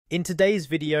In today's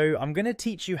video, I'm going to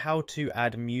teach you how to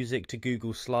add music to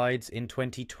Google Slides in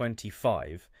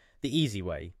 2025, the easy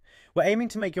way. We're aiming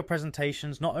to make your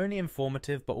presentations not only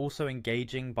informative but also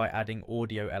engaging by adding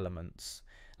audio elements.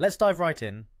 Let's dive right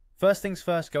in. First things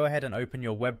first, go ahead and open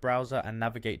your web browser and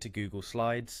navigate to Google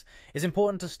Slides. It's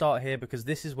important to start here because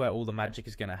this is where all the magic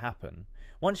is going to happen.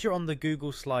 Once you're on the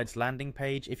Google Slides landing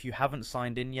page, if you haven't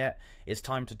signed in yet, it's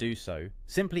time to do so.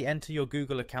 Simply enter your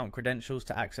Google account credentials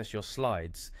to access your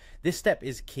slides. This step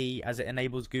is key as it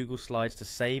enables Google Slides to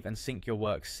save and sync your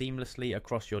work seamlessly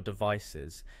across your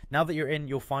devices. Now that you're in,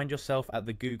 you'll find yourself at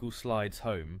the Google Slides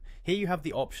home. Here you have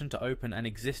the option to open an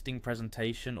existing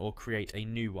presentation or create a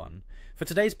new one. For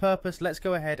today's purpose, let's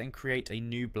go ahead and create a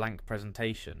new blank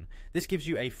presentation. This gives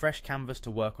you a fresh canvas to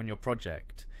work on your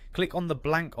project. Click on the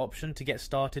blank option to get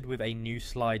started with a new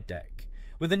slide deck.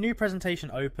 With a new presentation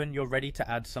open, you're ready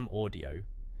to add some audio.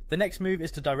 The next move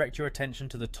is to direct your attention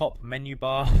to the top menu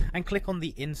bar and click on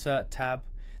the Insert tab.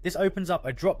 This opens up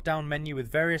a drop-down menu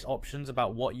with various options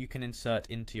about what you can insert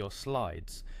into your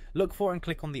slides. Look for and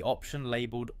click on the option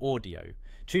labelled Audio.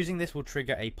 Choosing this will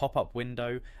trigger a pop-up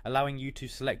window, allowing you to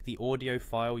select the audio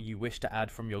file you wish to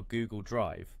add from your Google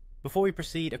Drive. Before we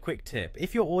proceed, a quick tip.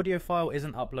 If your audio file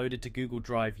isn't uploaded to Google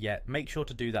Drive yet, make sure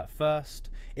to do that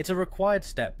first. It's a required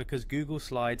step because Google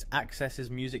Slides accesses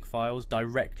music files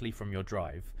directly from your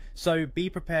drive. So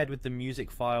be prepared with the music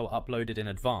file uploaded in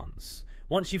advance.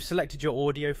 Once you've selected your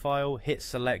audio file, hit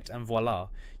select and voila,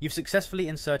 you've successfully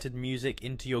inserted music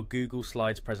into your Google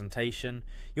Slides presentation.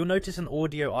 You'll notice an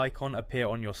audio icon appear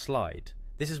on your slide.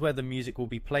 This is where the music will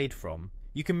be played from.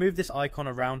 You can move this icon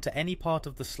around to any part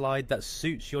of the slide that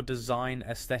suits your design,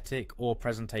 aesthetic, or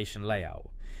presentation layout.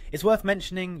 It's worth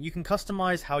mentioning you can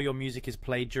customize how your music is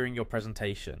played during your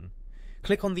presentation.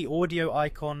 Click on the audio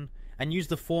icon and use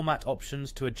the format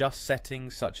options to adjust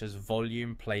settings such as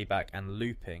volume, playback, and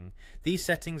looping. These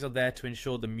settings are there to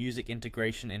ensure the music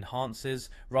integration enhances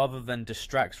rather than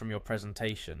distracts from your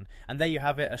presentation. And there you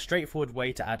have it, a straightforward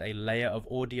way to add a layer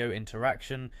of audio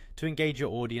interaction to engage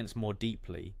your audience more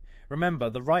deeply. Remember,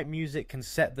 the right music can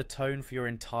set the tone for your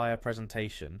entire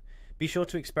presentation. Be sure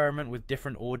to experiment with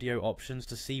different audio options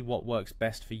to see what works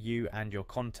best for you and your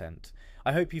content.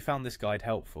 I hope you found this guide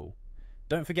helpful.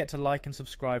 Don't forget to like and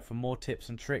subscribe for more tips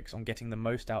and tricks on getting the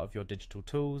most out of your digital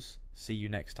tools. See you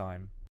next time.